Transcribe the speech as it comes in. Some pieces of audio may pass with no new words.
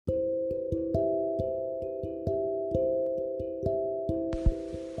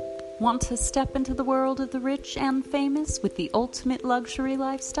Want to step into the world of the rich and famous with the ultimate luxury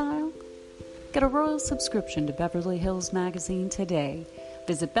lifestyle? Get a royal subscription to Beverly Hills Magazine today.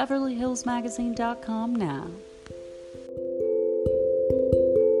 Visit BeverlyHillsMagazine.com now.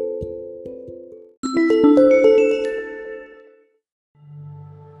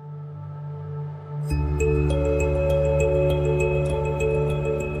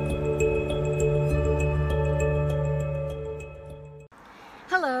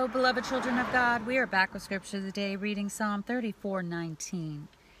 Hello, beloved children of God. We are back with Scripture today, reading Psalm 34:19.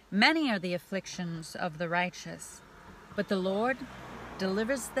 Many are the afflictions of the righteous, but the Lord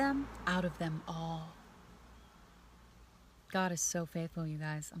delivers them out of them all. God is so faithful, you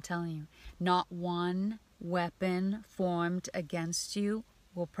guys. I'm telling you, not one weapon formed against you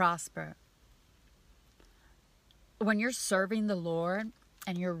will prosper. When you're serving the Lord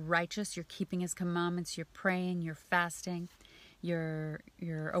and you're righteous, you're keeping His commandments, you're praying, you're fasting, you're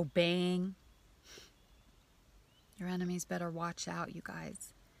obeying, your enemies better watch out, you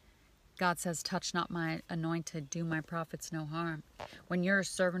guys. God says, touch not my anointed, do my prophets no harm. When you're a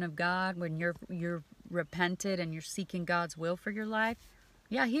servant of God, when you're repented and you're seeking God's will for your life,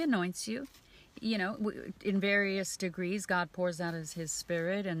 yeah, He anoints you. You know, in various degrees, God pours out His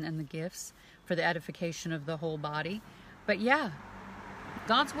Spirit and the gifts for the edification of the whole body. But yeah,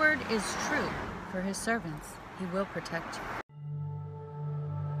 God's word is true for His servants. He will protect you.